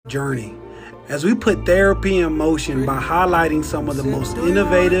journey as we put therapy in motion by highlighting some of the most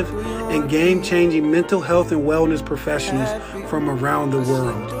innovative and game-changing mental health and wellness professionals from around the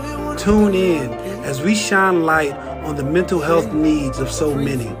world. Tune in as we shine light on the mental health needs of so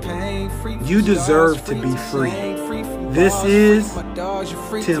many. You deserve to be free. This is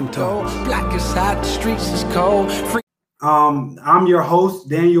Tim Talk. I'm your host,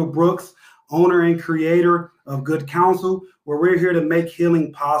 Daniel Brooks, owner and creator of Good Counsel, where we're here to make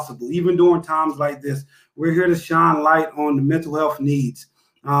healing possible. Even during times like this, we're here to shine light on the mental health needs.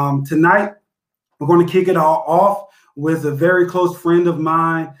 Tonight, we're going to kick it all off with a very close friend of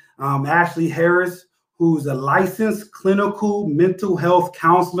mine, Ashley Harris, who's a licensed clinical mental health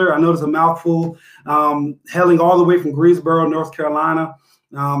counselor. I know it's a mouthful, hailing all the way from Greensboro, North Carolina.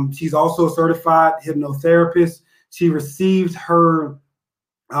 She's also a certified hypnotherapist. She received her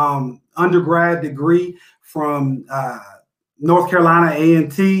undergrad degree from North Carolina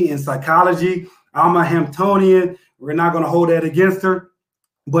A&T in psychology. I'm a Hamptonian. We're not going to hold that against her.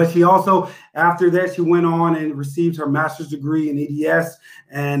 But she also, after that, she went on and received her master's degree in EDS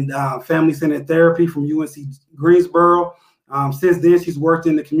and family-centered therapy from UNC Greensboro. Since then, she's worked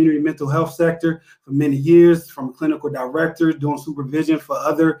in the community mental health sector for many years, from a clinical director, doing supervision for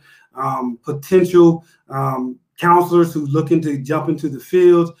other potential counselors who's looking to jump into the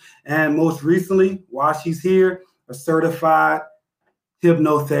field. And most recently, while she's here, a certified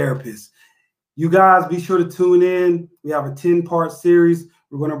hypnotherapist. You guys be sure to tune in. We have a 10-part series.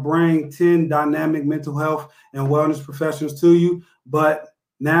 We're going to bring 10 dynamic mental health and wellness professionals to you. But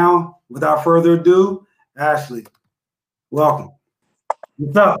now, without further ado, Ashley, welcome.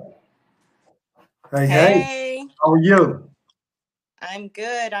 What's up? Hey. How are you? I'm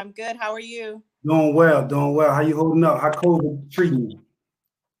good. How are you? Doing well. How you holding up? How COVID treating you?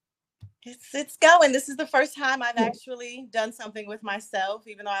 It's going. This is the first time I've actually done something with myself,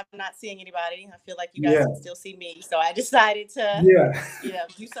 even though I'm not seeing anybody. I feel like you guys can still see me. So I decided to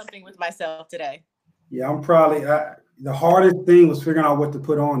do something with myself today. Yeah, I'm probably the hardest thing was figuring out what to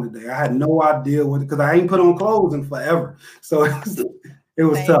put on today. I had no idea what, because I ain't put on clothes in forever. So it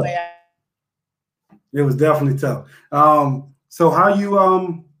was tough. It was definitely tough. So how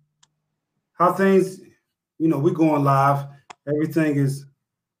things, we're going live. Everything is,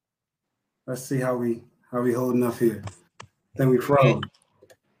 let's see how we holding up here. Then we froze.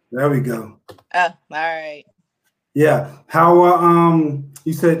 There we go. All right. Yeah. How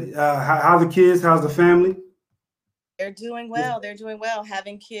you said how the kids, how's the family? They're doing well. They're doing well.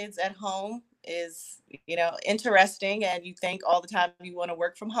 Having kids at home is, interesting, and you think all the time you want to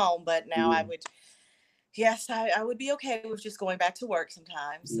work from home, but now I would be okay with just going back to work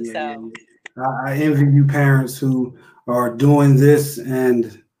sometimes. I envy you parents who are doing this,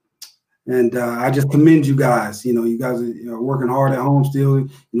 and I just commend you guys. You guys are working hard at home still.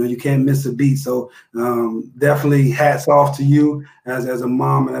 You can't miss a beat. So definitely hats off to you as a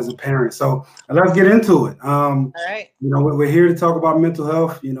mom and as a parent. So let's get into it. All right. We're here to talk about mental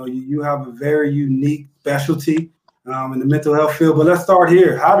health. You have a very unique specialty in the mental health field. But let's start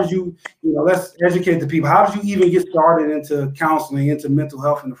here. How did you, let's educate the people. How did you even get started into counseling, into mental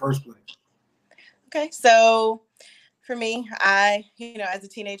health in the first place? Okay, so for me, as a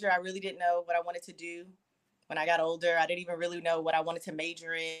teenager, I really didn't know what I wanted to do. When I got older, I didn't even really know what I wanted to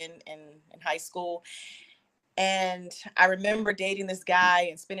major in high school. And I remember dating this guy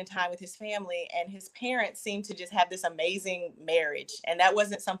and spending time with his family, and his parents seemed to just have this amazing marriage. And that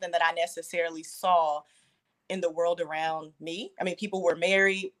wasn't something that I necessarily saw in the world around me. I mean, people were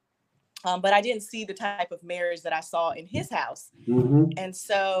married, but I didn't see the type of marriage that I saw in his house. Mm-hmm. And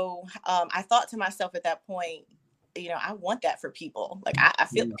so I thought to myself at that point, I want that for people. Like I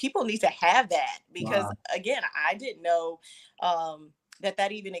feel people need to have that, because again, I didn't know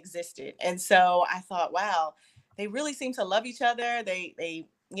that even existed. And so I thought, wow, they really seem to love each other. They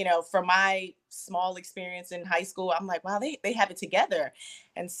from my small experience in high school, I'm like, wow, they have it together.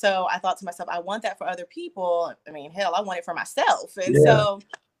 And so I thought to myself, I want that for other people. I mean, hell, I want it for myself. And so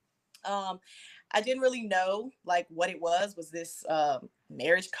I didn't really know like what it was this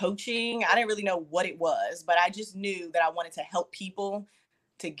marriage coaching. I didn't really know what it was, but I just knew that I wanted to help people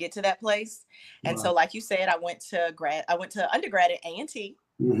to get to that place. And so, like you said, I went to undergrad at A&T,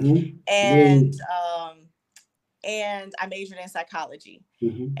 and I majored in psychology.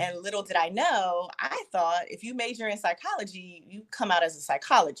 And little did I know, I thought if you major in psychology, you come out as a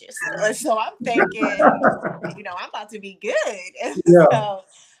psychologist. So I'm thinking, I'm about to be good. And so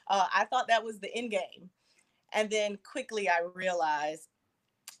I thought that was the end game. And then quickly I realized,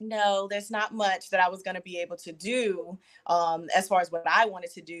 no, there's not much that I was going to be able to do as far as what I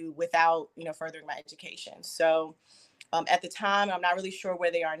wanted to do without, furthering my education. So At the time, I'm not really sure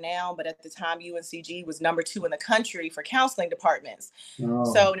where they are now, but at the time, UNCG was #2 in the country for counseling departments. Oh.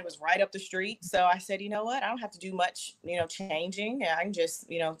 So, and it was right up the street. So I said, you know what, I don't have to do much, changing. I can just,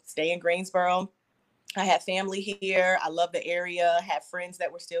 stay in Greensboro. I had family here. I love the area. I had friends that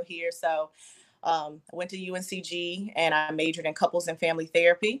were still here. So I went to UNCG and I majored in couples and family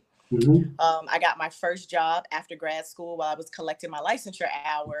therapy. Mm-hmm. I got my first job after grad school while I was collecting my licensure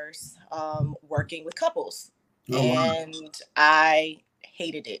hours, working with couples. Oh, and wow. I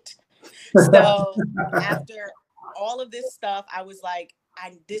hated it. So after all of this stuff, I was like,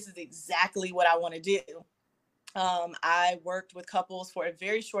 this is exactly what I want to do. I worked with couples for a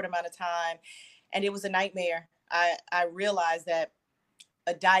very short amount of time, and it was a nightmare. I realized that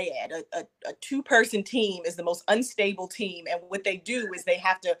a dyad, a two-person team, is the most unstable team. And what they do is they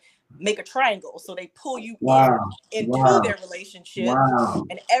have to make a triangle. So they pull you into their relationship,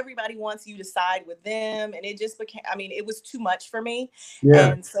 and everybody wants you to side with them. And it just became, it was too much for me. Yeah.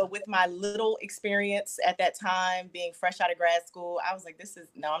 And so with my little experience at that time, being fresh out of grad school, I was like,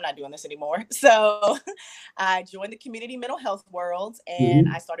 I'm not doing this anymore. So I joined the community mental health world, and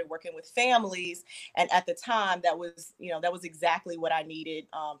I started working with families. And at the time, that was exactly what I needed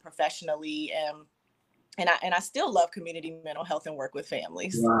professionally. And I still love community mental health and work with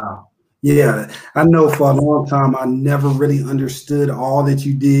families. Wow. Yeah, I know for a long time I never really understood all that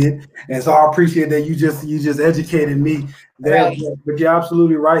you did, and so I appreciate that you just educated me there. Right. But you're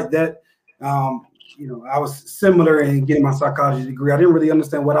absolutely right that I was similar in getting my psychology degree. I didn't really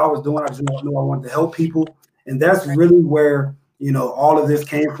understand what I was doing. I just knew I wanted to help people, and that's really where all of this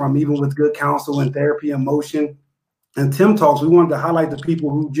came from. Even with good counsel and therapy and motion and Tim Talks, we wanted to highlight the people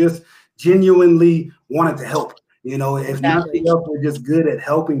who just genuinely wanted to help. If nothing else, we're just good at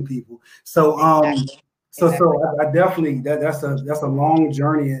helping people. So, so I definitely that's a long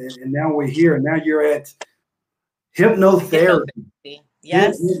journey, and now we're here. Now you're at hypnotherapy.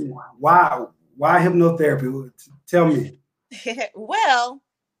 Yes. Wow. Why hypnotherapy? Tell me. Well,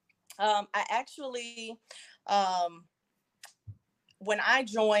 I actually, when I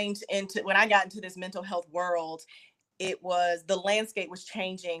got into this mental health world, the landscape was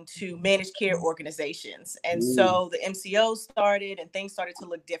changing to managed care organizations. And so the MCO started and things started to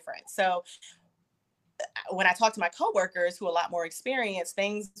look different. So when I talked to my coworkers who are a lot more experienced,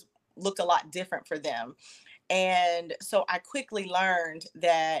 things looked a lot different for them. And so I quickly learned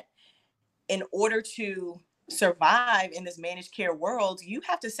that in order to survive in this managed care world, you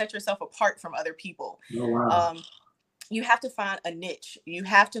have to set yourself apart from other people. Oh, wow. You have to find a niche. You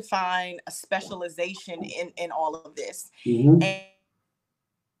have to find a specialization in all of this. And an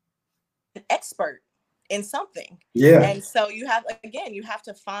expert in something. Yeah. And so you have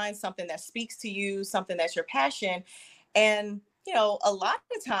to find something that speaks to you, something that's your passion. And, a lot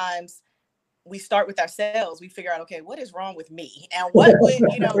of times we start with ourselves. We figure out, okay, what is wrong with me? And what would,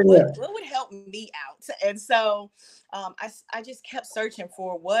 what would help me out? And so I just kept searching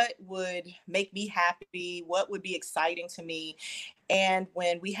for what would make me happy, what would be exciting to me. And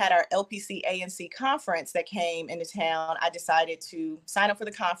when we had our LPC ANC conference that came into town, I decided to sign up for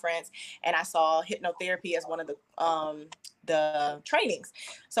the conference, and I saw hypnotherapy as one of the trainings.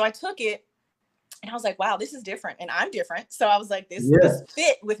 So I took it. And I was like, wow, this is different. And I'm different. So I was like, this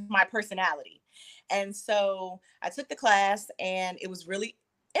fit with my personality. And so I took the class, and it was really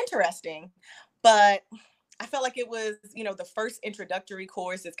interesting. But I felt like it was, the first introductory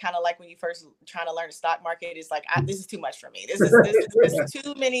course. It's kind of like when you first trying to learn the stock market. It's like, this is too much for me. This is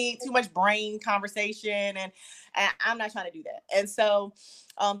too much brain conversation. And I'm not trying to do that. And so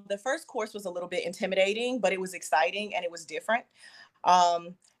the first course was a little bit intimidating, but it was exciting and it was different.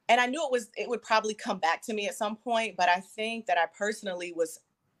 And I knew it would probably come back to me at some point, but I think that I personally was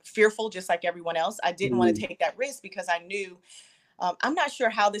fearful, just like everyone else. I didn't want to take that risk because I knew I'm not sure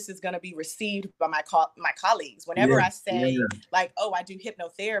how this is going to be received by my colleagues. Whenever I say like, oh, I do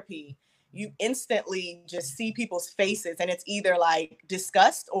hypnotherapy, you instantly just see people's faces, and it's either like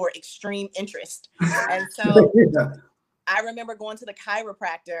disgust or extreme interest. And so I remember going to the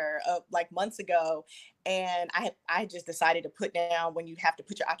chiropractor like months ago, and I just decided to put down, when you have to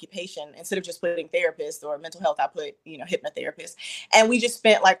put your occupation, instead of just putting therapist or mental health, I put, hypnotherapist. And we just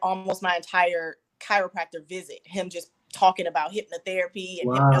spent like almost my entire chiropractor visit, him just talking about hypnotherapy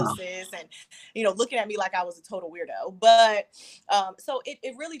and hypnosis and, looking at me like I was a total weirdo. But so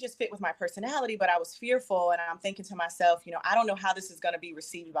it really just fit with my personality, but I was fearful. And I'm thinking to myself, I don't know how this is going to be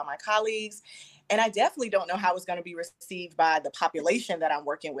received by my colleagues. And I definitely don't know how it's going to be received by the population that I'm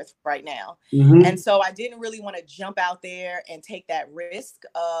working with right now. And so I didn't really want to jump out there and take that risk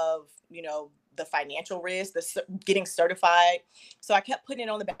of, the financial risk, getting certified. So I kept putting it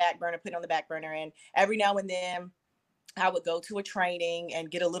on the back burner, and every now and then I would go to a training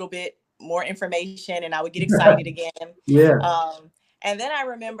and get a little bit more information, and I would get excited again. Yeah. And then I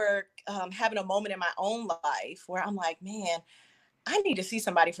remember having a moment in my own life where I'm like, man, I need to see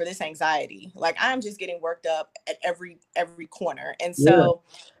somebody for this anxiety. Like, I'm just getting worked up at every corner. And so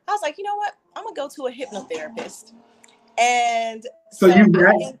I was like, you know what? I'm gonna go to a hypnotherapist. And so you've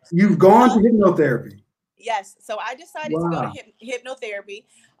gone to hypnotherapy? Yes. So I decided to go to hypnotherapy.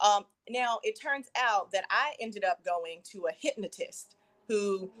 Now it turns out that I ended up going to a hypnotist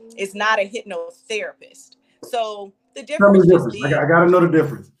who is not a hypnotherapist. So the difference just being, I got to know the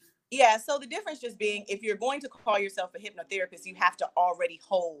difference. Yeah. So the difference just being, if you're going to call yourself a hypnotherapist, you have to already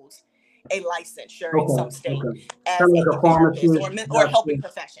hold a licensure in some state as kind of like a therapist or helping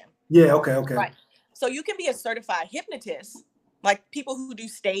profession. Yeah. Okay. Right. So you can be a certified hypnotist. Like people who do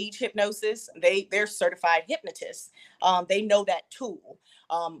stage hypnosis, they're certified hypnotists. They know that tool,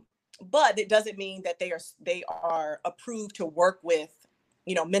 but it doesn't mean that they are approved to work with,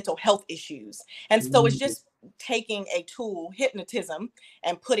 mental health issues. And so it's just taking a tool, hypnotism,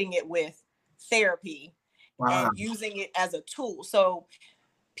 and putting it with therapy and using it as a tool. So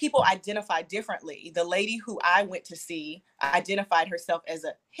people identify differently. The lady who I went to see identified herself as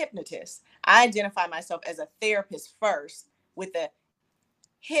a hypnotist. I identify myself as a therapist first, with the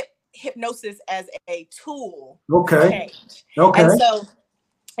hypnosis as a tool. Okay. And so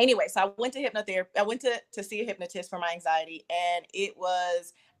anyway, so I went to hypnotherapy. I went to see a hypnotist for my anxiety. And it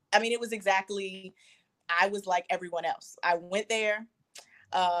was exactly, I was like everyone else. I went there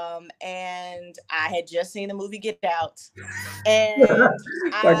and I had just seen the movie Get Out. And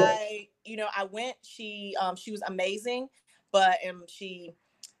I went, she was amazing, but she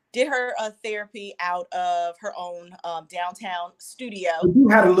did her therapy out of her own downtown studio. But you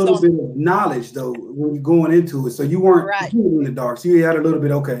had a little bit of knowledge though when you're going into it, so you weren't in the dark. So you had a little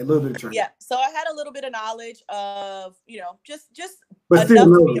bit of training. Yeah, so I had a little bit of knowledge of just but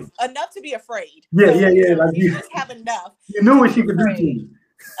enough to be afraid. Yeah, so, like you just have enough. You knew what she could do to you.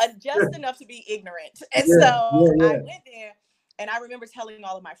 Just enough to be ignorant. And so I went there, and I remember telling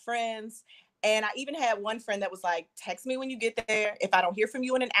all of my friends. And I even had one friend that was like, text me when you get there. If I don't hear from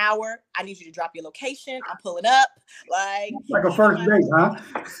you in an hour, I need you to drop your location. I'm pulling up. Like a first date, huh?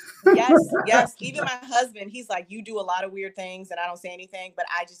 Yes. Even my husband, he's like, you do a lot of weird things and I don't say anything, but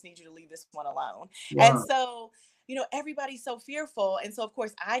I just need you to leave this one alone. Wow. And so, everybody's so fearful. And so, of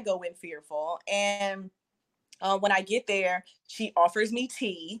course, I go in fearful. And when I get there, she offers me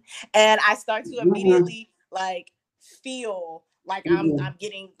tea. And I start to immediately feel like I'm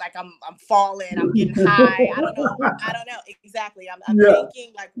getting, like I'm falling, I'm getting high. I don't know exactly. I'm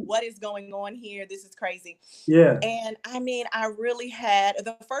thinking like, what is going on here? This is crazy. Yeah. And I really had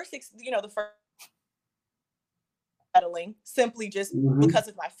the first settling simply just because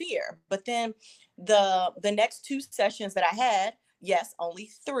of my fear. But then the next 2 sessions that I had, yes, only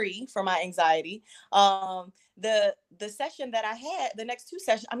 3 for my anxiety. The session that I had, the next 2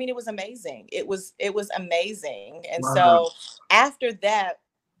 sessions, it was amazing. It was amazing. And so after that,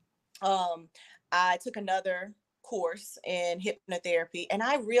 I took another course in hypnotherapy, and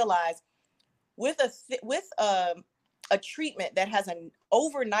I realized with a treatment that has an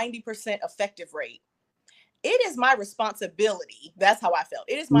over 90% effective rate, it is my responsibility. That's how I felt.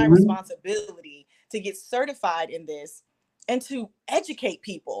 It is my responsibility to get certified in this and to educate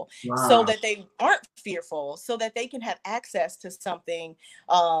people so that they aren't fearful, so that they can have access to something,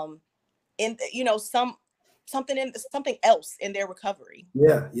 something else in their recovery.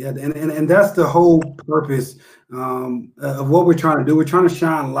 Yeah. And that's the whole purpose of what we're trying to do. We're trying to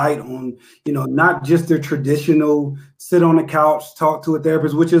shine light on, not just the traditional sit on the couch, talk to a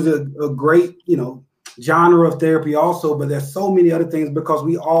therapist, which is a great, genre of therapy also, but there's so many other things because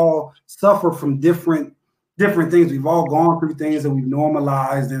we all suffer from different things. We've all gone through things that we've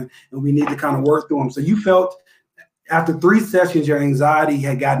normalized and we need to kind of work through them. So you felt after 3 sessions, your anxiety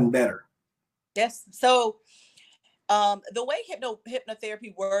had gotten better. Yes. So the way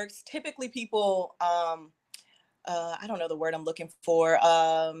hypnotherapy works, typically people, I don't know the word I'm looking for.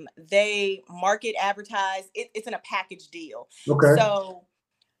 They market, advertise. It's in a package deal. Okay. So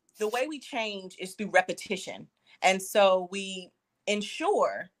the way we change is through repetition. And so we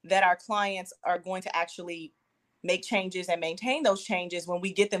ensure that our clients are going to actually make changes and maintain those changes when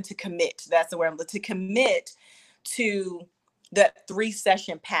we get them to commit. That's the word, to commit to the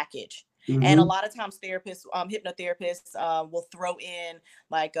 3-session package. And a lot of times therapists, hypnotherapists will throw in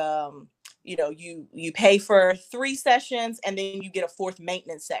like, you pay for 3 sessions and then you get a 4th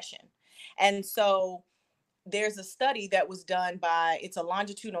maintenance session. And so there's a study that was done it's a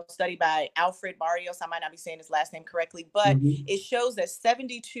longitudinal study by Alfred Barrios. I might not be saying his last name correctly, but it shows that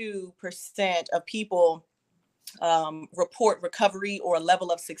 72% of people report recovery or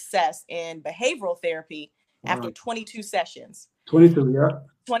level of success in behavioral therapy after 22 sessions. 22, yeah.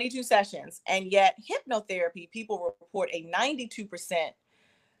 22 sessions. And yet hypnotherapy, people report a 92%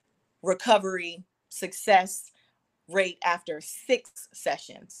 recovery success rate after 6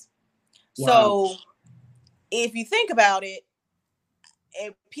 sessions. Wow. So if you think about it,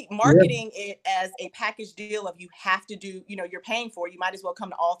 marketing it as a package deal of you have to do, you're paying for it, you might as well come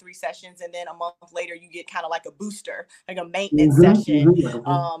to all 3 sessions, and then a month later you get kind of like a booster, like a maintenance session,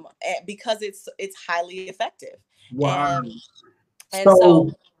 because it's highly effective. Wow. And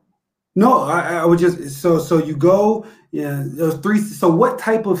so no, I would just so you go, those 3. So what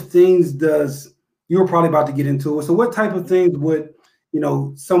type of things you were probably about to get into it. So what type of things would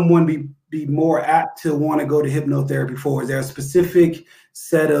someone be more apt to want to go to hypnotherapy for? Is there a specific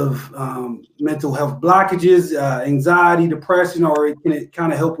set of mental health blockages, anxiety, depression, or can it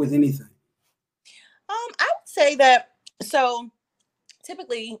kind of help with anything? I would say that, so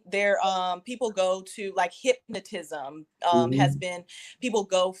typically there people go to, like, hypnotism has been, people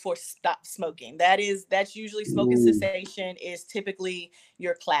go for stop smoking. That's usually smoking cessation is typically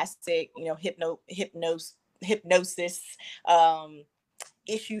your classic hypnosis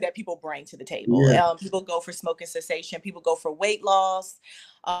issue that people bring to the table. People go for smoking cessation, people go for weight loss,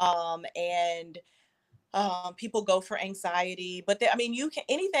 and people go for anxiety. But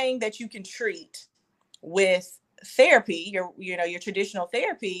anything that you can treat with therapy, your traditional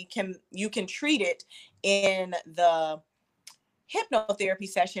therapy, you can treat it in the hypnotherapy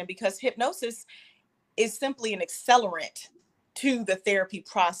session, because hypnosis is simply an accelerant to the therapy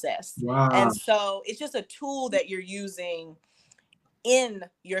process. Wow. And so it's just a tool that you're using in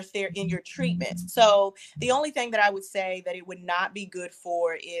your treatment. So the only thing that I would say that it would not be good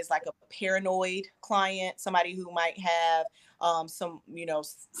for is like a paranoid client, somebody who might have some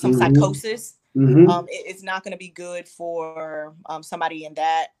psychosis. It's not going to be good for somebody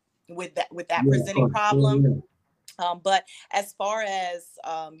with that presenting problem. But as far as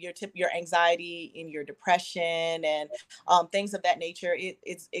your anxiety and your depression and things of that nature,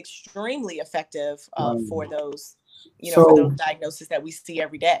 it's extremely effective for those, for those diagnoses that we see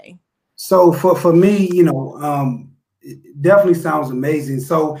every day. So for me, it definitely sounds amazing.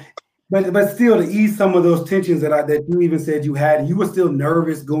 So, but still, to ease some of those tensions that you even said you had, you were still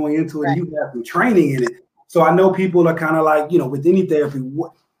nervous going into it, right, and you had some training in it. So I know people are kind of like, with any therapy,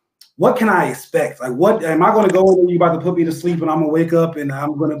 what can I expect? Like, what am I going to go in and you about to put me to sleep and I'm gonna wake up and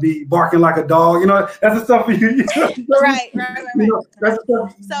I'm going to be barking like a dog? That's the stuff for you. Right. That's the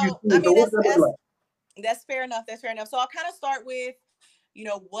stuff. So that's fair enough. So I'll kind of start with,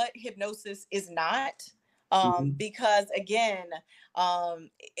 what hypnosis is not, because again,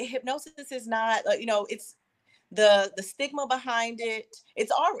 hypnosis is not, it's the stigma behind it.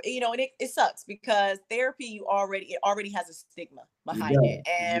 It's already, and it sucks because therapy, it already has a stigma behind it,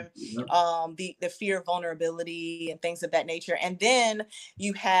 and the fear of vulnerability and things of that nature. And then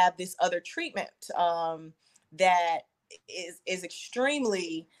you have this other treatment that is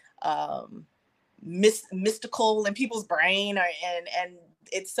extremely mystical in people's brain, and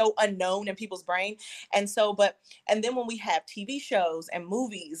it's so unknown in people's brain. And then when we have TV shows and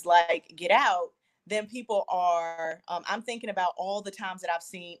movies like Get Out, then people are, I'm thinking about all the times that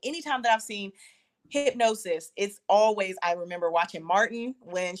anytime that I've seen hypnosis, it's always, I remember watching Martin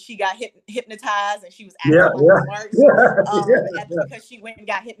when she got hypnotized and she was acting like Martin, because she went and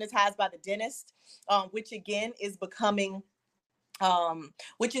got hypnotized by the dentist, which again is becoming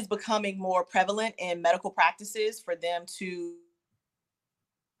more prevalent in medical practices for them to.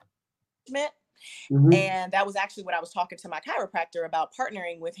 And that was actually what I was talking to my chiropractor about,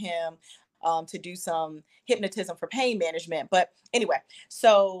 partnering with him to do some hypnotism for pain management. But anyway,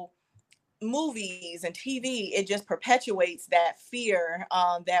 so movies and TV, it just perpetuates that fear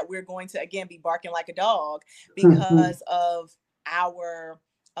that we're going to, again, be barking like a dog because of our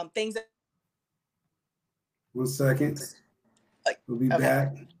things. 1 second. We'll be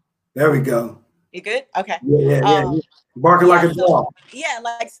back. There we go. You good? Okay. Yeah. Barking like a dog.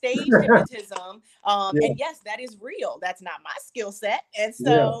 Like stage hypnotism. And yes, that is real. That's not my skill set. And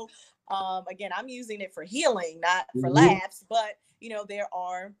so, again, I'm using it for healing, not for laughs. But, there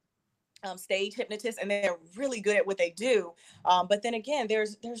are stage hypnotists, and they're really good at what they do. But then again,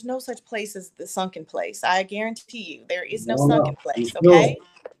 there's no such place as the sunken place. I guarantee you, there is no sunken place. Okay,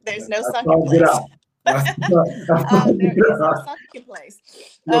 there's no sunken place. There is no sunken place.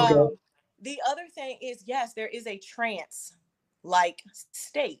 The other thing is, yes, there is a trance-like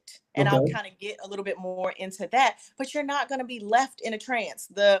state, and I'll kind of get a little bit more into that. But you're not going to be left in a trance.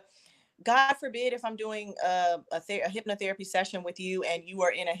 God forbid if I'm doing a hypnotherapy session with you and you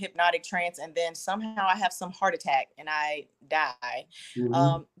are in a hypnotic trance and then somehow I have some heart attack and I die,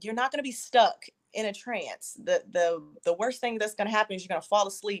 you're not going to be stuck in a trance. The worst thing that's going to happen is you're going to fall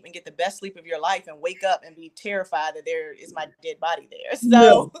asleep and get the best sleep of your life and wake up and be terrified that there is my dead body there.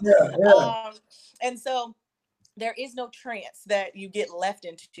 So, and so there is no trance that you get left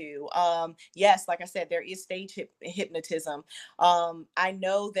into. Yes, like I said, there is stage hypnotism. I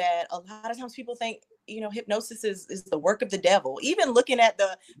know that a lot of times people think, hypnosis is the work of the devil. Even looking at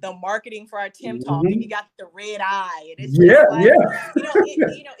the marketing for our Tim Talk, and you got the red eye, and it's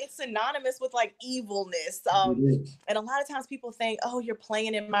it's synonymous with like evilness. And a lot of times people think, oh, you're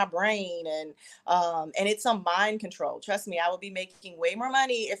playing in my brain, and it's some mind control. Trust me, I would be making way more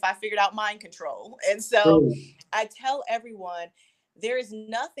money if I figured out mind control. And so I tell everyone, there is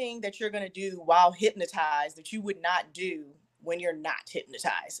nothing that you're going to do while hypnotized that you would not do when you're not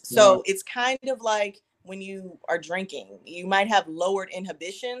hypnotized. So it's kind of like when you are drinking, you might have lowered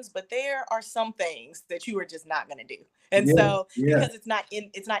inhibitions, but there are some things that you are just not going to do. And because it's not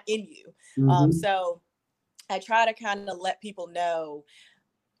in you. So I try to kind of let people know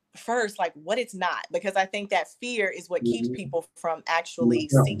first, like what it's not, because I think that fear is what keeps people from actually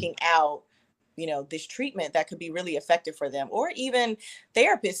seeking out, this treatment that could be really effective for them, or even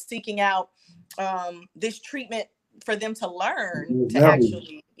therapists seeking out this treatment for them to learn to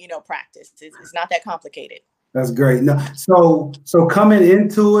actually, practice. It's not that complicated. That's great. No, so coming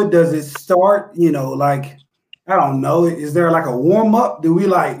into it, does it start, like, I don't know, is there like a warm up? Do we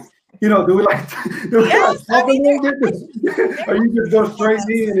like, do we like yes, talk a little bit? Or you just go straight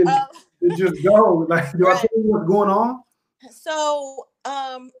in and just go? Like, do I tell you what's going on? So,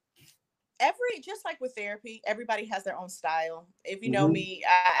 just like with therapy, everybody has their own style. If you know me,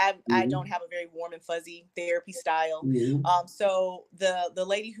 I don't have a very warm and fuzzy therapy style. So the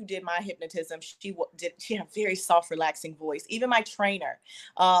lady who did my hypnotism, she had a very soft, relaxing voice. Even my trainer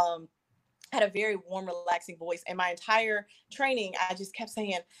had a very warm, relaxing voice. And my entire training, I just kept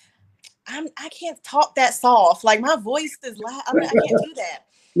saying, I can't talk that soft. Like my voice is loud. I can't do that.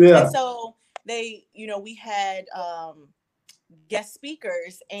 And so we had guest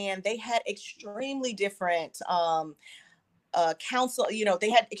speakers, and they had extremely different counsel. They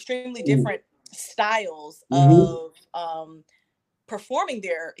had extremely different styles of performing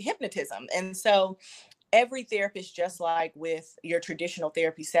their hypnotism. And so every therapist, just like with your traditional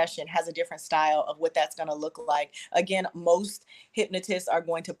therapy session, has a different style of what that's going to look like. Again, most hypnotists are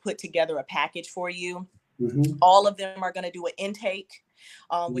going to put together a package for you. All of them are going to do an intake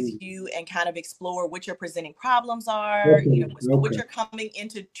with you and kind of explore what your presenting problems are, what you're coming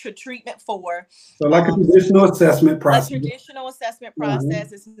into treatment for. So like a traditional assessment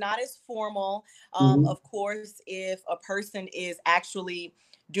process. It's not as formal. Of course, if a person is actually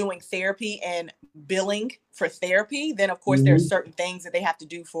doing therapy and billing for therapy, then of course there are certain things that they have to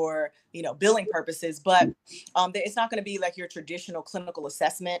do for billing purposes, but it's not going to be like your traditional clinical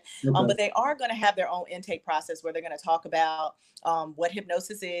assessment. But they are going to have their own intake process where they're going to talk about what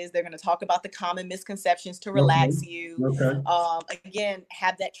hypnosis is. They're going to talk about the common misconceptions to relax you. Again,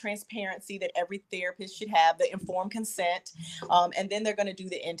 have that transparency that every therapist should have, the informed consent, and then they're going to do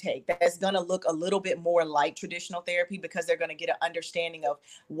the intake. That's going to look a little bit more like traditional therapy, because they're going to get an understanding of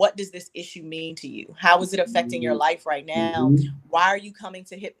what does this issue mean to you? How is it affecting your life right now? Why are you coming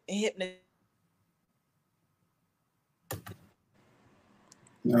to hypnosis?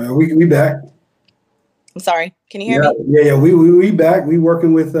 We back. I'm sorry. Can you hear me? Yeah. We back. We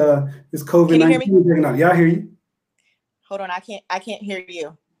working with this COVID-19. Yeah, I hear you. Hold on. I can't hear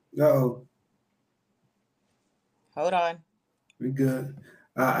you. Uh-oh. Hold on. We good.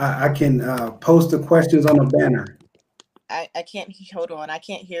 I can post the questions on the banner. I can't. Hold on. I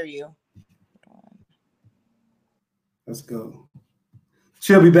can't hear you. Let's go.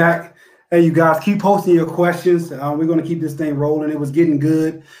 She'll be back. Hey, you guys, keep posting your questions. We're going to keep this thing rolling. It was getting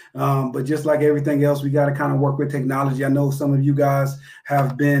good. But just like everything else, we got to kind of work with technology. I know some of you guys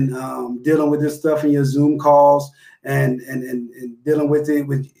have been dealing with this stuff in your Zoom calls and dealing with it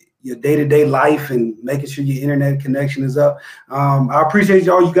with your day-to-day life and making sure your internet connection is up. I appreciate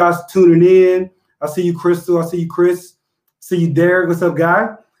y'all, you guys tuning in. I see you, Crystal. I see you, Chris. See you, Derek. What's up,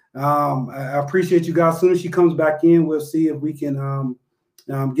 guy? I appreciate you guys. As soon as she comes back in, we'll see if we can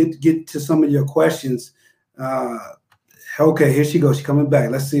get to some of your questions. Okay, here she goes. She's coming back.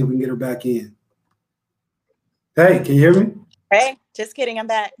 Let's see if we can get her back in. Hey, can you hear me? Hey, just kidding. I'm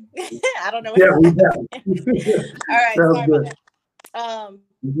back. I don't know. Yeah, we back. All right. Sorry about that.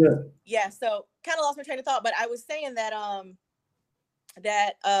 Good. Yeah. So kind of lost my train of thought, but I was saying that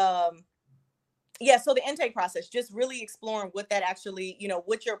Yeah, so the intake process, just really exploring what that actually,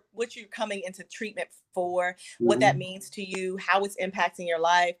 what you're coming into treatment for, what that means to you, how it's impacting your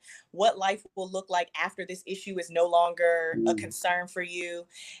life, what life will look like after this issue is no longer a concern for you.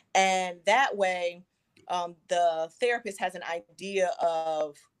 And that way, the therapist has an idea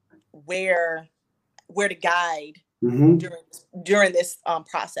of where to guide during this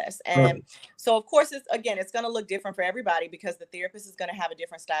process. And so, of course, it's going to look different for everybody, because the therapist is going to have a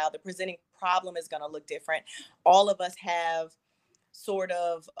different style. The presenting problem is going to look different. All of us have sort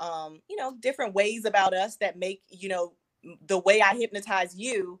of, different ways about us that make, the way I hypnotize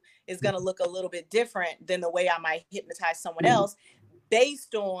you is going to look a little bit different than the way I might hypnotize someone else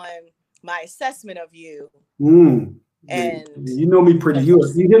based on my assessment of you. And you know me pretty. You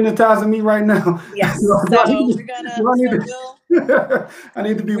hypnotizing me right now. Yes. So we're gonna. I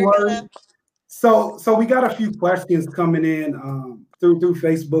need to be worried. So we got a few questions coming in through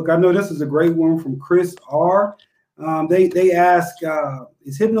Facebook. I know this is a great one from Chris R. They ask,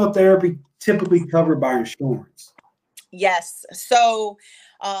 is hypnotherapy typically covered by insurance? Yes. So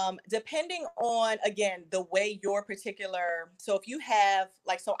depending on, again, the way your particular, so if you have,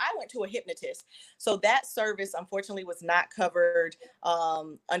 so I went to a hypnotist. So that service, unfortunately, was not covered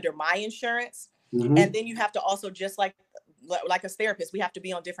under my insurance. And then you have to also, just like a therapist, we have to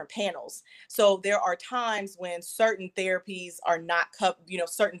be on different panels. So there are times when certain therapies are not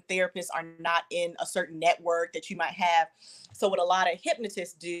certain therapists are not in a certain network that you might have. So what a lot of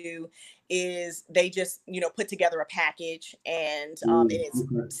hypnotists do is they just, put together a package, and it's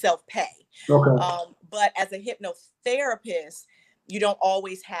self-pay. But as a hypnotherapist, you don't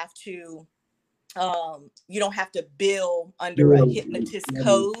always have to, you don't have to bill under a hypnotist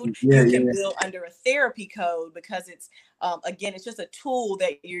code. You can bill under a therapy code, because it's, again, it's just a tool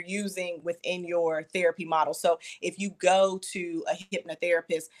that you're using within your therapy model. So if you go to a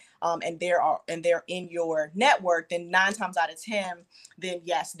hypnotherapist and they're in your network, then 9 times out of 10, then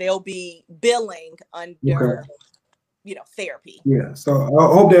yes, they'll be billing under therapy. Yeah. So I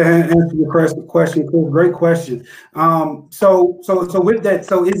hope that answered your question. Cool. Great question. So with that,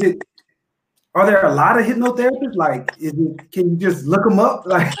 so are there a lot of hypnotherapists? Can you just look them up?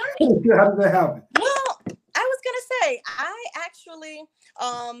 How does that happen? Well, I was gonna say, I actually,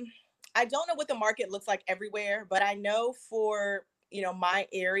 I don't know what the market looks like everywhere, but I know for my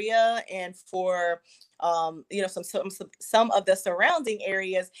area and for some of the surrounding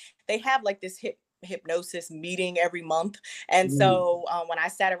areas, they have this hypnosis meeting every month. And so when I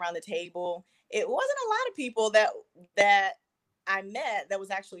sat around the table, it wasn't a lot of people that I met that was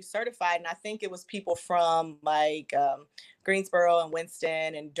actually certified. And I think it was people from Greensboro and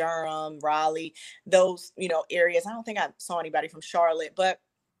Winston and Durham, Raleigh, those, areas. I don't think I saw anybody from Charlotte, but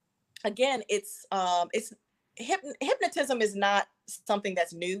again, it's hypnotism is not something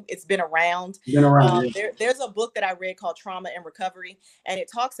that's new. It's been around. There's a book that I read called Trauma and Recovery, and it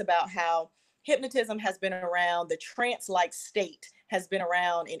talks about how hypnotism has been around. The trance-like state has been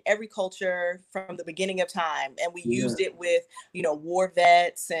around in every culture from the beginning of time. And we used it with, war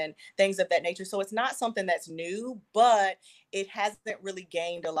vets and things of that nature. So it's not something that's new, but it hasn't really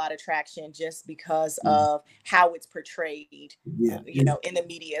gained a lot of traction just because of how it's portrayed, in the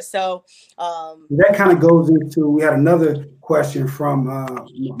media. So that kind of goes into, we had another question from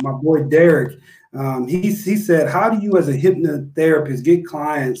my boy, Derek. He said, how do you as a hypnotherapist get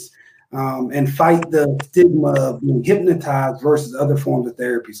clients and fight the stigma of being hypnotized versus other forms of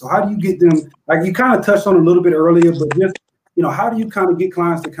therapy? So how do you get them, like you kind of touched on a little bit earlier, but just, how do you kind of get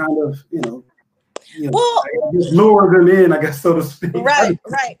clients to kind of, just lure them in, I guess, so to speak? Right.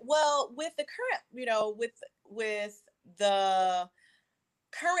 Well, with the current, with the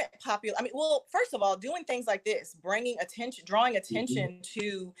current first of all, doing things like this, drawing attention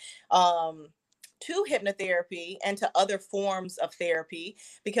to hypnotherapy and to other forms of therapy,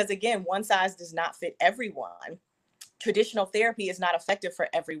 because again, one size does not fit everyone. Traditional therapy is not effective for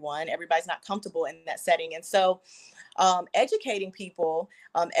everyone. Everybody's not comfortable in that setting. And so educating people,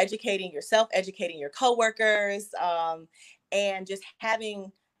 educating yourself, educating your coworkers, and just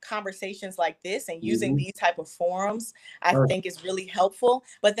having conversations like this and using these type of forums, I think is really helpful.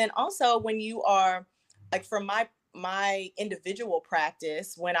 But then also when you are, from my individual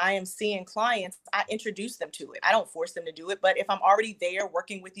practice, when I am seeing clients, I introduce them to it. I don't force them to do it, but if I'm already there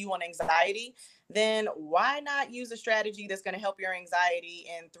working with you on anxiety, then why not use a strategy that's going to help your anxiety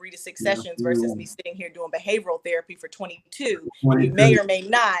in 3 to 6 sessions versus me sitting here doing behavioral therapy for 22. You may or may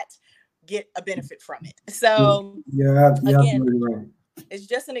not get a benefit from it. So again, right. It's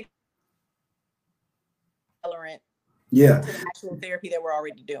just an accelerant to the actual therapy that we're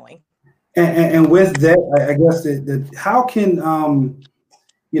already doing. And with that, I guess how can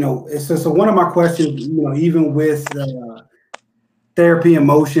so one of my questions, even with therapy and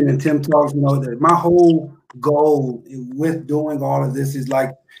motion and Tim Talks, that my whole goal with doing all of this is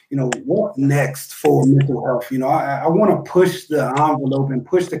like, what next for mental health? I want to push the envelope and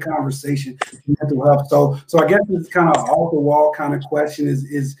push the conversation to mental health. So I guess this kind of off the wall kind of question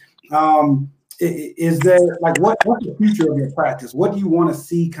is there like what's the future of your practice? What do you want to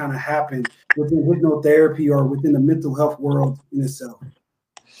see kind of happen within hypnotherapy or within the mental health world in itself?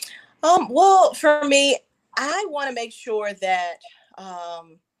 Well, for me, I want to make sure that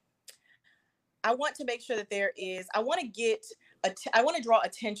I want to draw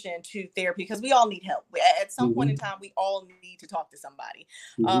attention to therapy because we all need help. At some point in time, we all need to talk to somebody.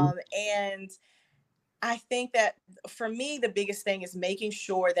 And I think that for me, the biggest thing is making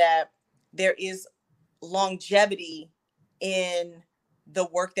sure that there is longevity in the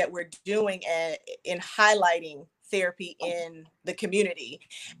work that we're doing and in highlighting therapy in the community.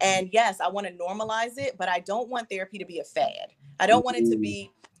 And yes, I want to normalize it, but I don't want therapy to be a fad. I don't want it to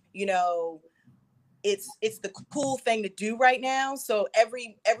be, it's the cool thing to do right now. So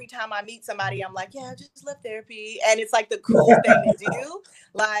every time I meet somebody, I'm like, yeah, I just left therapy. And it's like the cool thing to do.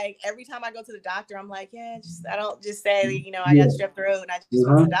 Like every time I go to the doctor, I'm like, I don't just say, I got strep throat and I just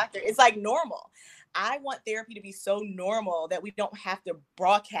went to the doctor. It's like normal. I want therapy to be so normal that we don't have to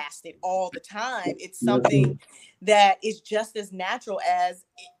broadcast it all the time. It's something that is just as natural as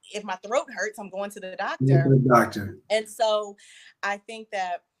if my throat hurts, I'm going to the doctor. And so I think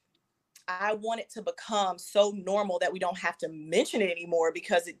that I want it to become so normal that we don't have to mention it anymore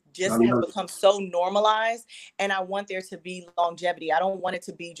because it just has become so normalized. And I want there to be longevity. I don't want it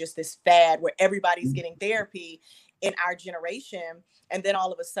to be just this fad where everybody's getting therapy in our generation. And then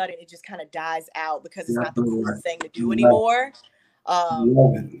all of a sudden it just kind of dies out because it's not the coolest thing to do anymore.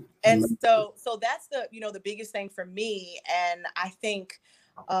 And so that's the biggest thing for me. And I think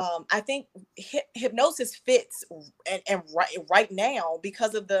hypnosis fits and right now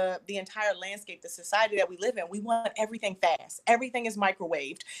because of the entire landscape, the society that we live in. We want everything fast. Everything is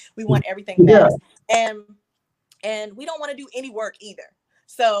microwaved. We want everything fast. And we don't want to do any work either.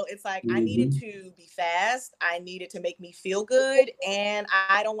 So it's like, I need it to be fast. I need it to make me feel good. And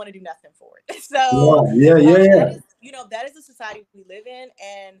I don't want to do nothing for it. So that is the society we live in.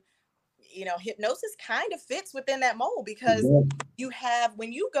 And hypnosis kind of fits within that mold because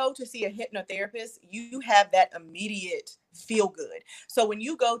when you go to see a hypnotherapist, you have that immediate feel good. So when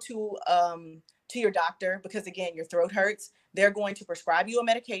you go to your doctor, because again, your throat hurts, they're going to prescribe you a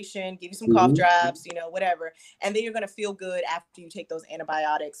medication, give you some cough drops, whatever. And then you're going to feel good after you take those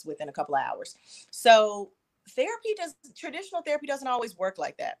antibiotics within a couple of hours. So traditional therapy doesn't always work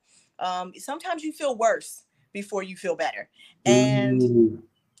like that. Sometimes you feel worse before you feel better. And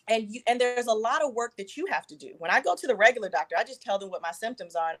there's a lot of work that you have to do. When I go to the regular doctor, I just tell them what my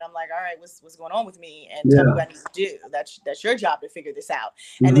symptoms are. And I'm like, all right, what's going on with me? And tell me what I need to do. That's your job to figure this out.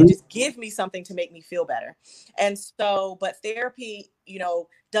 And then just give me something to make me feel better. And so, but therapy,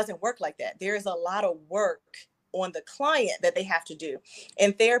 doesn't work like that. There is a lot of work on the client that they have to do.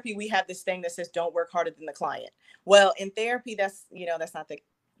 In therapy, we have this thing that says, don't work harder than the client. Well, in therapy, that's not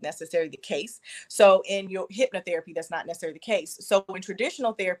necessarily the case. So in your hypnotherapy, that's not necessarily the case. So in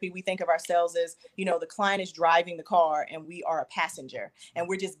traditional therapy, we think of ourselves as, the client is driving the car and we are a passenger and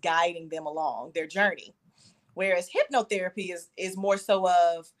we're just guiding them along their journey. Whereas hypnotherapy is more so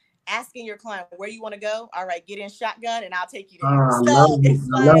of asking your client where you want to go. All right, get in shotgun and I'll take you there.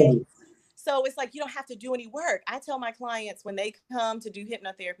 So it's like, you don't have to do any work. I tell my clients when they come to do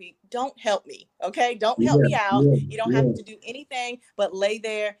hypnotherapy, don't help me. Okay. Don't help me out. You don't have to do anything but lay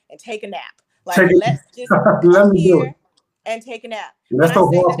there and take a nap. Like, let's just come here and take a nap. That's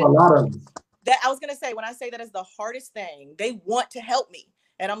so hard for a lot of them. I was going to say, when I say that is the hardest thing, they want to help me.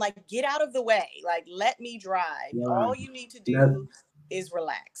 And I'm like, get out of the way. Like, let me drive. Yeah. All you need to do is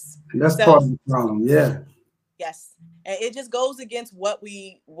relax. That's part of the problem. Yeah. Yes. And it just goes against what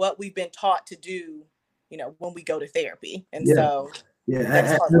we've been taught to do, when we go to therapy. And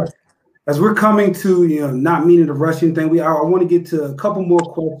as we're coming to, not meaning to rush anything, I want to get to a couple more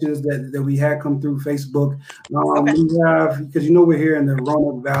questions that we had come through Facebook. We have, because we're here in the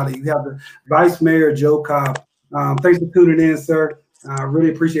Roanoke Valley, you have the Vice Mayor Joe Cobb. Thanks for tuning in, sir. I really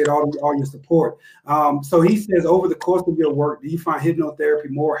appreciate all your support. So he says, over the course of your work, do you find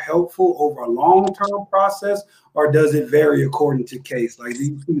hypnotherapy more helpful over a long-term process, or does it vary according to case? Like, do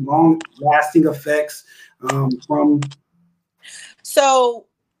you see long-lasting effects from? So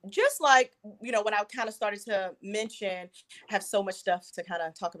just like, when I kind of started to mention, have so much stuff to kind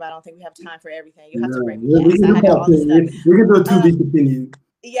of talk about. I don't think we have time for everything. You have to bring me. We can do a to be continued.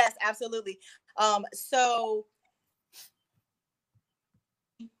 Yes, absolutely. So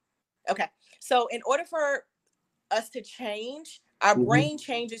Okay. So in order for us to change, our brain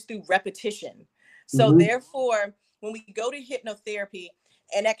changes through repetition. So therefore, when we go to hypnotherapy,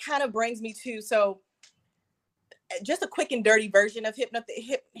 and that kind of brings me to, so just a quick and dirty version of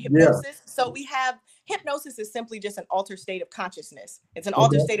hypnosis. So we have, hypnosis is simply just an altered state of consciousness. It's an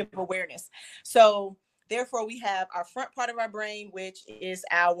altered state of awareness. So therefore, we have our front part of our brain, which is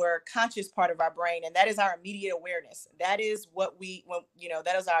our conscious part of our brain, and that is our immediate awareness. That is what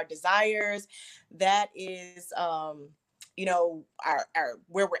that is our desires. That is, our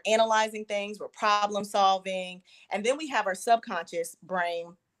where we're analyzing things, we're problem solving, and then we have our subconscious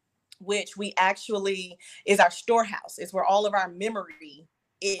brain, which we actually is our storehouse. It's where all of our memory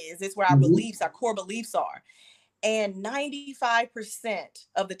is. It's where our beliefs, our core beliefs are. And 95%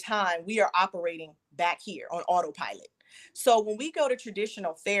 of the time we are operating back here on autopilot. So when we go to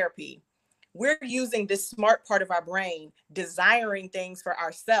traditional therapy, we're using this smart part of our brain, desiring things for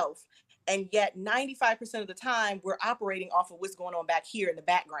ourselves. And yet 95% of the time we're operating off of what's going on back here in the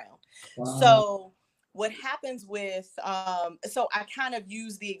background. Wow. So what happens with, so I kind of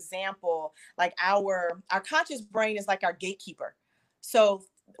use the example, like our conscious brain is like our gatekeeper. So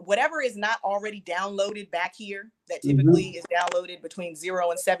whatever is not already downloaded back here, that typically is downloaded between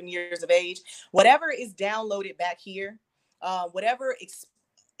 0 and 7 years of age, whatever is downloaded back here, whatever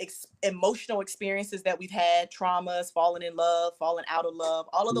emotional experiences that we've had, traumas, falling in love, falling out of love,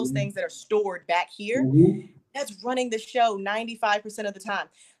 all of those things that are stored back here, that's running the show 95% of the time.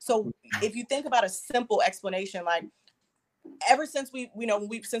 So if you think about a simple explanation, like ever since we've been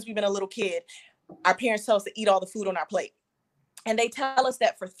a little kid, our parents tell us to eat all the food on our plate. And they tell us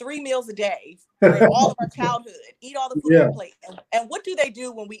that for 3 meals a day, for all of our childhood, eat all the food on our plate. And what do they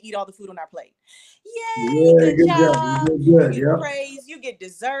do when we eat all the food on our plate? Yay, good job. You get praise, you get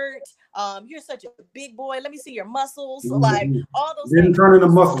dessert. You're such a big boy. Let me see your muscles. Like all those things. Didn't turn into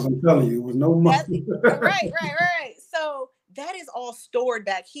muscles, I'm telling you. It was no muscles. Right. So that is all stored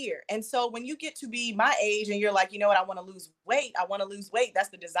back here. And so when you get to be my age and you're like, you know what, I want to lose weight. That's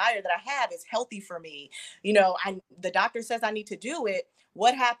the desire that I have. It's healthy for me. The doctor says I need to do it.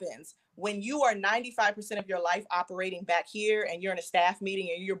 What happens when you are 95% of your life operating back here and you're in a staff meeting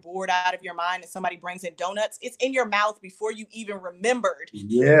and you're bored out of your mind and somebody brings in donuts? It's in your mouth before you even remembered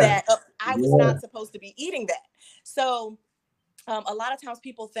that I was not supposed to be eating that. So a lot of times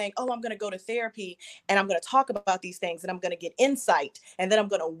people think, oh, I'm going to go to therapy and I'm going to talk about these things and I'm going to get insight and then I'm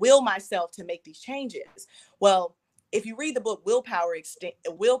going to will myself to make these changes. Well, if you read the book Willpower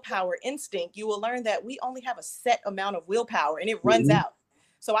Instinct, you will learn that we only have a set amount of willpower and it runs out.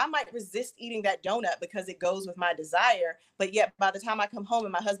 So I might resist eating that donut because it goes with my desire. But yet by the time I come home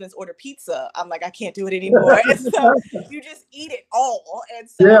and my husband's ordered pizza, I'm like, I can't do it anymore. And so you just eat it all. And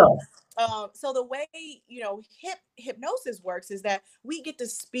so so the way, hypnosis works is that we get to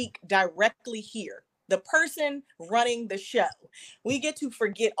speak directly here. The person running the show, we get to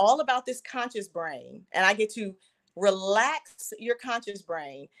forget all about this conscious brain, and I get to relax your conscious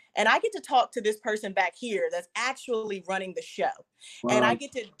brain, and I get to talk to this person back here that's actually running the show. Wow. And I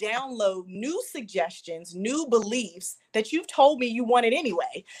get to download new suggestions, new beliefs that you've told me you wanted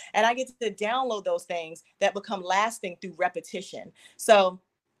anyway. And I get to download those things that become lasting through repetition. So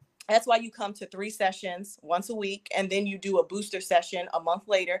that's why you come to 3 sessions once a week, and then you do a booster session a month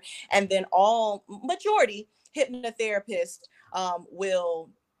later. And then majority hypnotherapists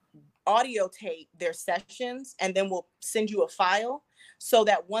will audio tape their sessions, and then we'll send you a file so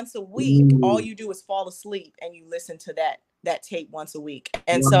that once a week, all you do is fall asleep and you listen to that tape once a week.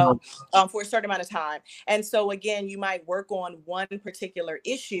 And so for a certain amount of time. And so again, you might work on one particular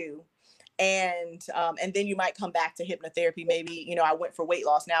issue, and then you might come back to hypnotherapy. Maybe, I went for weight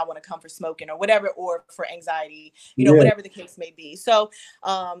loss. Now I want to come for smoking or whatever, or for anxiety, whatever the case may be. So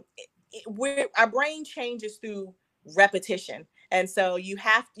our brain changes through repetition. And so you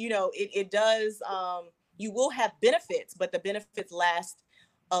have, it does, you will have benefits, but the benefits last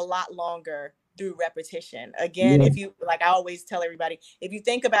a lot longer through repetition. Again, if you, like I always tell everybody, if you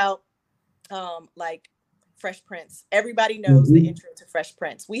think about like Fresh Prince, everybody knows the intro to Fresh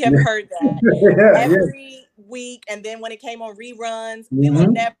Prince. We have heard that every week. And then when it came on reruns, we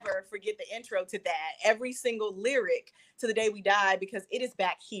will never forget the intro to that. Every single lyric to the day we die, because it is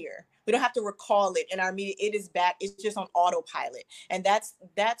back here. We don't have to recall it in our media. It is back. It's just on autopilot. And that's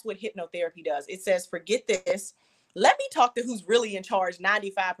what hypnotherapy does. It says, forget this. Let me talk to who's really in charge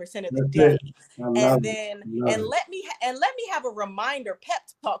 95% of the day. And then, and let me have a reminder pep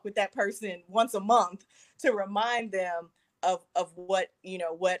talk with that person once a month to remind them of what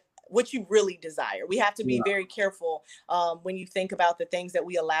you really desire. We have to be very careful when you think about the things that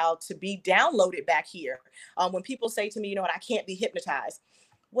we allow to be downloaded back here. When people say to me, I can't be hypnotized.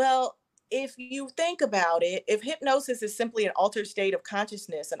 Well, if you think about it, if hypnosis is simply an altered state of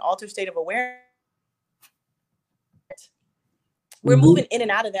consciousness, an altered state of awareness, we're moving in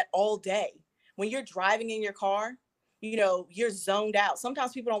and out of that all day. When you're driving in your car, you know, you're zoned out.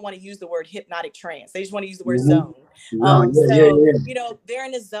 Sometimes people don't want to use the word hypnotic trance. They just want to use the word zone. You know, they're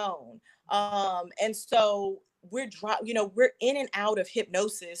in a zone. And so we're in and out of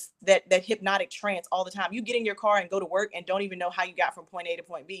hypnosis, that hypnotic trance all the time. You get in your car and go to work and don't even know how you got from point A to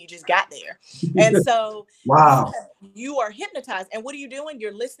point B. You just got there. And so wow, you are hypnotized. And what are you doing?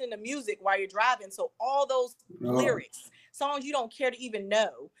 You're listening to music while you're driving. So all those lyrics, songs you don't care to even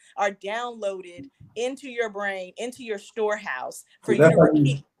know, are downloaded into your brain, into your storehouse for you to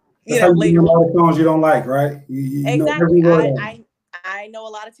repeat. You know, later on. Songs you don't like, right? You exactly. I know a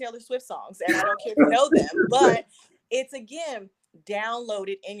lot of Taylor Swift songs, and I don't care if you know them, but it's, again,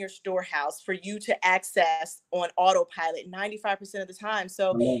 downloaded in your storehouse for you to access on autopilot 95% of the time.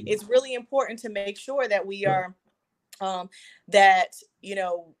 So it's really important to make sure that we are, that, you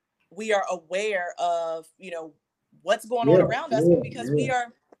know, we are aware of, you know, what's going on around us, because we are,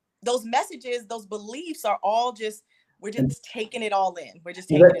 those messages, those beliefs are all just, we're just taking it all in. We're just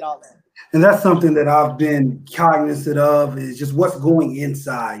taking it all in. And that's something that I've been cognizant of, is just what's going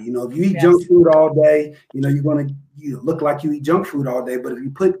inside. You know, if you eat junk food all day, you know, you're going to look like you eat junk food all day. But if you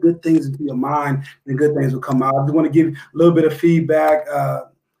put good things into your mind, then good things will come out. I just want to give a little bit of feedback.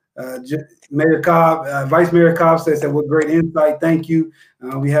 Mayor Cobb, Vice Mayor Cobb says that, what great insight. Thank you.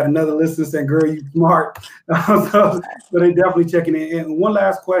 We had another listener saying, girl, you smart. So they definitely checking in. And one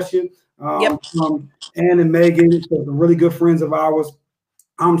last question from Ann and Megan, so really good friends of ours.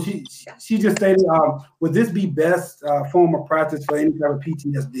 She just stated, would this be best form of practice for any type of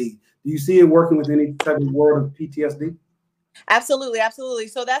PTSD? Do you see it working with any type of world of PTSD? Absolutely, absolutely.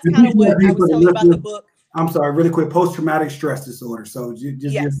 So that's kind of what I was telling you about the book. I'm sorry, really quick, post-traumatic stress disorder. So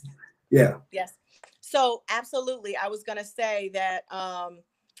Yes. So absolutely, I was going to say that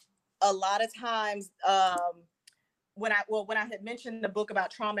a lot of times when I had mentioned the book about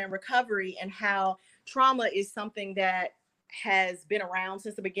trauma and recovery, and how trauma is something that has been around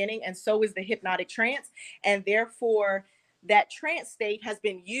since the beginning, and so is the hypnotic trance, and therefore that trance state has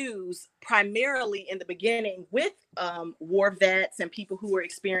been used primarily in the beginning with war vets and people who are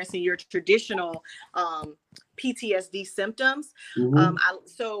experiencing your traditional PTSD symptoms.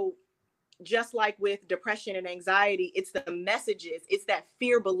 So just like with depression and anxiety, it's the messages, it's that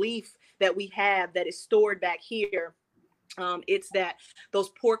fear belief that we have that is stored back here. It's that those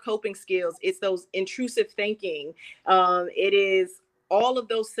poor coping skills, it's those intrusive thinking. It is all of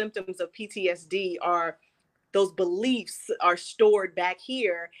those symptoms of PTSD are, those beliefs are stored back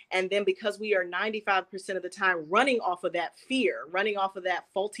here. And then because we are 95% of the time running off of that fear, running off of that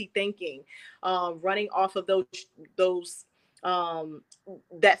faulty thinking, running off of those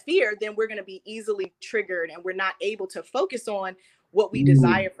that fear, then we're going to be easily triggered, and we're not able to focus on what we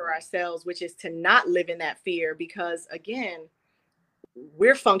desire for ourselves, which is to not live in that fear, because again,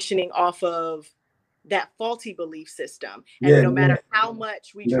 we're functioning off of that faulty belief system. And no matter how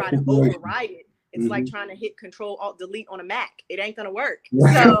much we try to override it, it's like trying to hit Control Alt Delete on a Mac. It ain't gonna work.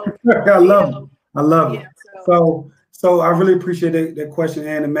 So I love it. So I really appreciate that question,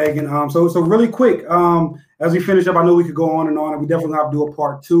 Ann and Megan. So really quick, as we finish up, I know we could go on, and we definitely have to do a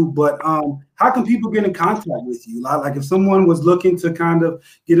part 2. But how can people get in contact with you? Like if someone was looking to kind of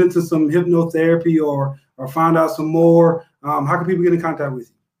get into some hypnotherapy or find out some more, how can people get in contact with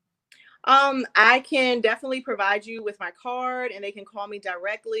you? I can definitely provide you with my card, and they can call me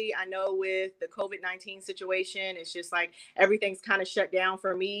directly. I know with the COVID-19 situation, it's just like everything's kind of shut down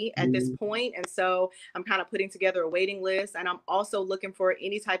for me at this point. And so I'm kind of putting together a waiting list, and I'm also looking for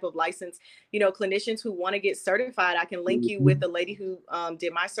any type of licensed, clinicians who want to get certified. I can link you with the lady who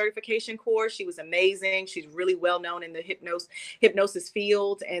did my certification course. She was amazing. She's really well known in the hypnosis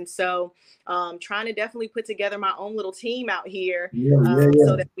field. And so trying to definitely put together my own little team out here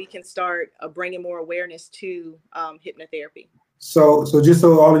so that we can start bringing more awareness to hypnotherapy. So just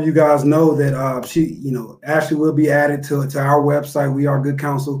so all of you guys know that Ashley will be added to our website,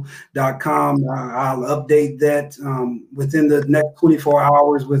 wearegoodcounsel.com. I'll update that within the next 24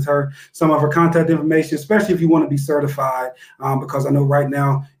 hours with some of her contact information, especially if you want to be certified, because I know right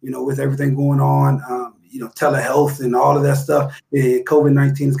now, with everything going on, telehealth and all of that stuff,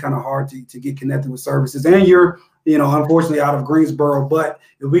 COVID-19 is kind of hard to get connected with services. And you're unfortunately out of Greensboro, but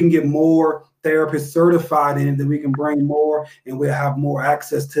if we can get more therapists certified in, then we can bring more, and we'll have more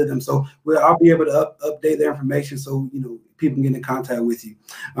access to them. So I'll be able to update the information so people can get in contact with you.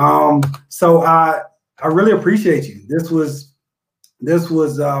 So I really appreciate you. This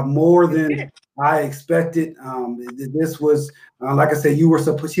was more than I expected. This was, like I said, she was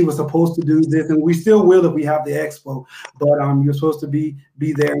supposed to do this, and we still will if we have the expo. But you're supposed to be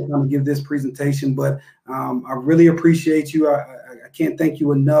there and kind of give this presentation. But I really appreciate you. I can't thank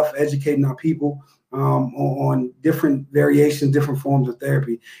you enough educating our people on different variations, different forms of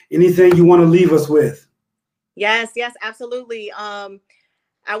therapy. Anything you want to leave us with? Yes, absolutely.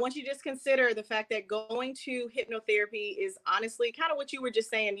 I want you to just consider the fact that going to hypnotherapy is honestly kind of what you were just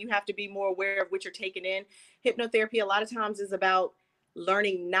saying. You have to be more aware of what you're taking in. Hypnotherapy a lot of times is about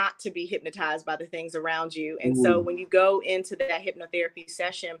learning not to be hypnotized by the things around you. And so when you go into that hypnotherapy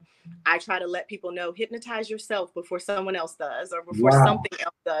session, I try to let people know, hypnotize yourself before someone else does, or before something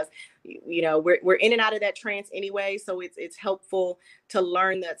else does. You know, we're in and out of that trance anyway. So it's helpful to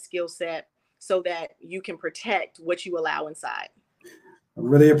learn that skill set so that you can protect what you allow inside. I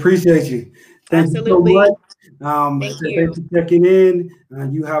really appreciate you. Thank you so much. Thank you for checking in.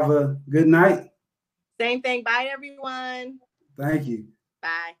 You have a good night. Same thing. Bye, everyone. Thank you.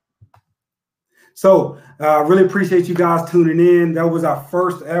 Bye. So really appreciate you guys tuning in. That was our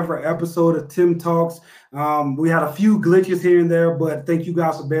first ever episode of Tim Talks. We had a few glitches here and there, but thank you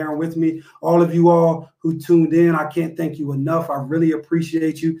guys for bearing with me. All of you all who tuned in, I can't thank you enough. I really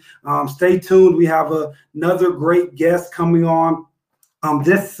appreciate you. Stay tuned. We have another great guest coming on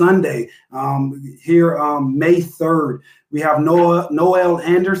this Sunday here May 3rd. We have Noel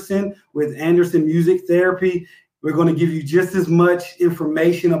Anderson with Anderson Music Therapy. We're going to give you just as much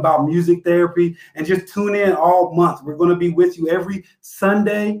information about music therapy, and just tune in all month. We're going to be with you every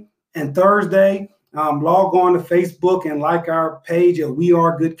Sunday and Thursday. Log on to Facebook and like our page at We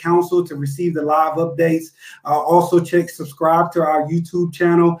Are Good Counsel to receive the live updates. Also subscribe to our YouTube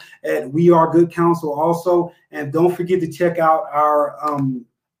channel at We Are Good Counsel also. And don't forget to check out our,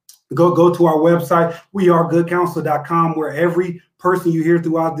 go to our website, wearegoodcounsel.com, where every person you hear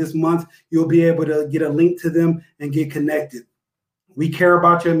throughout this month, you'll be able to get a link to them and get connected. We care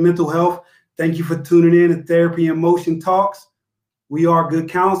about your mental health. Thank you for tuning in to Therapy in Motion Talks. We Are Good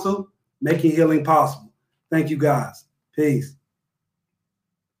Counsel, making healing possible. Thank you, guys. Peace.